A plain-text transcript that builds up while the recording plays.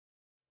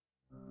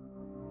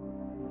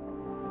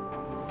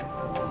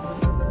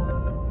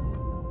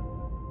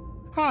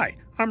Hi,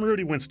 I'm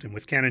Rudy Winston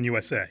with Canon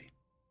USA.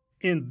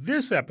 In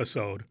this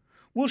episode,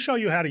 we'll show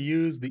you how to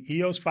use the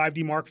EOS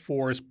 5D Mark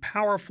IV's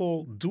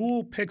powerful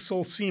Dual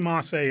Pixel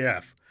CMOS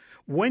AF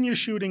when you're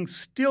shooting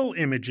still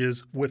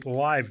images with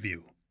live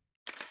view.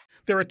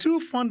 There are two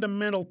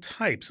fundamental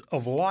types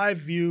of live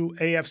view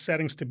AF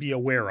settings to be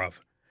aware of: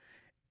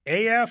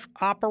 AF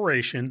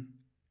operation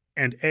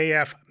and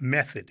AF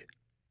method.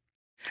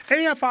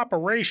 AF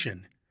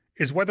operation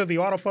is whether the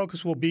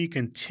autofocus will be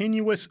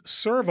continuous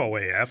servo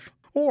AF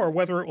or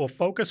whether it will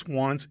focus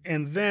once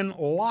and then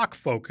lock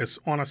focus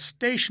on a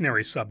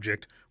stationary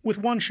subject with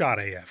one-shot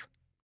AF.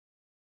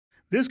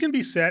 This can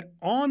be set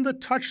on the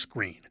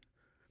touchscreen.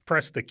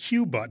 Press the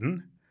Q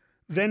button,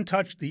 then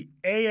touch the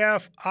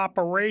AF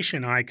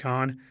operation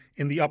icon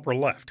in the upper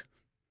left.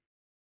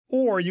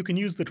 Or you can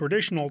use the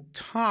traditional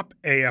top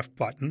AF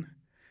button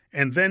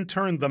and then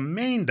turn the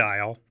main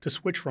dial to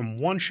switch from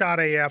one-shot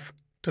AF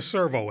to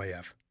servo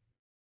AF.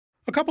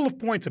 A couple of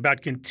points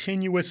about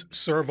continuous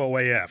servo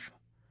AF.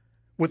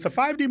 With the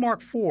 5D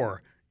Mark IV,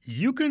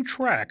 you can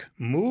track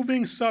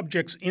moving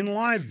subjects in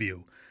live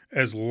view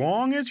as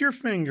long as your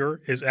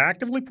finger is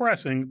actively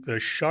pressing the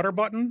shutter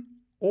button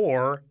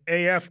or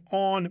AF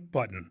on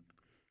button.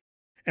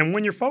 And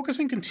when you're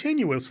focusing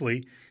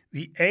continuously,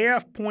 the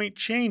AF point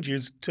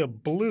changes to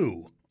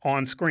blue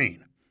on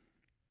screen.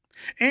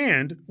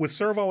 And with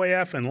servo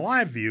AF and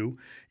live view,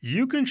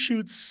 you can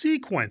shoot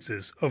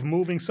sequences of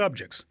moving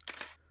subjects.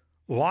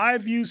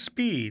 Live view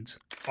speeds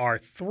are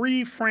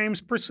 3 frames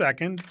per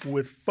second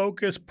with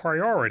focus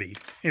priority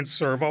in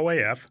servo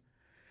AF,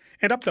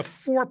 and up to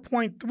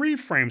 4.3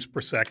 frames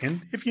per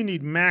second if you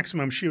need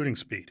maximum shooting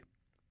speed.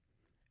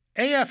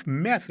 AF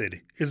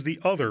method is the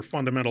other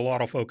fundamental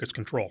autofocus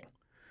control.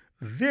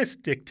 This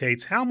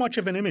dictates how much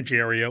of an image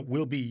area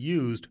will be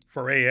used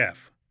for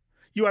AF.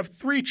 You have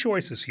 3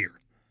 choices here: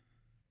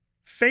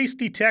 face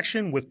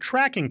detection with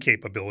tracking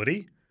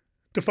capability,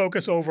 to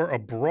focus over a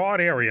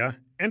broad area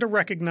and to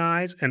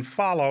recognize and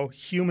follow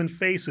human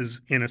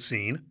faces in a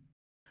scene;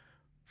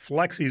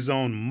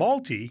 FLEXIZONE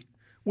multi,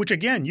 which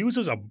again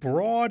uses a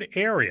broad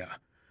area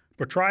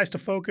but tries to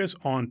focus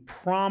on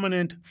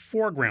prominent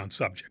foreground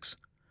subjects.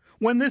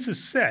 When this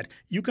is set,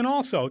 you can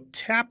also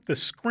tap the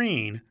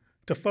screen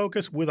to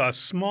focus with a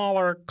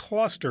smaller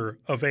cluster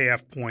of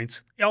AF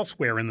points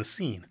elsewhere in the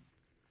scene.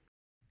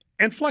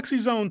 And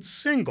FLEXIZONE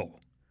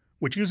single,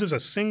 which uses a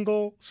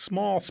single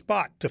small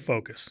spot to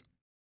focus.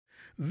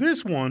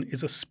 This one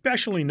is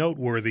especially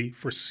noteworthy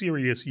for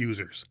serious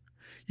users.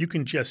 You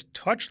can just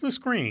touch the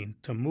screen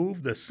to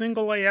move the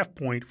single AF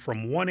point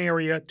from one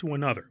area to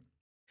another.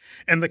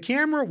 And the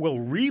camera will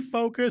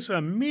refocus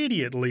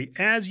immediately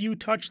as you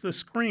touch the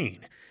screen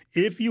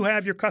if you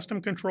have your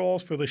custom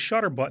controls for the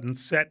shutter button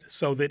set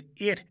so that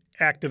it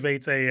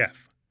activates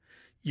AF.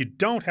 You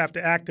don't have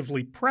to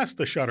actively press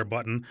the shutter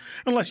button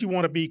unless you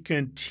want to be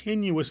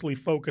continuously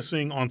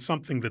focusing on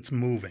something that's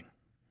moving.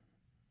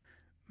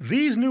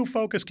 These new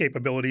focus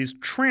capabilities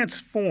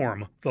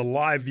transform the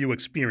live view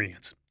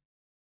experience.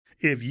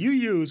 If you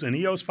use an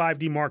EOS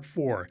 5D Mark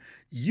IV,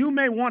 you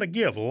may want to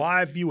give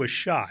live view a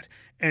shot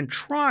and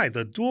try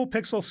the Dual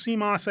Pixel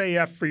CMOS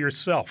AF for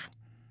yourself.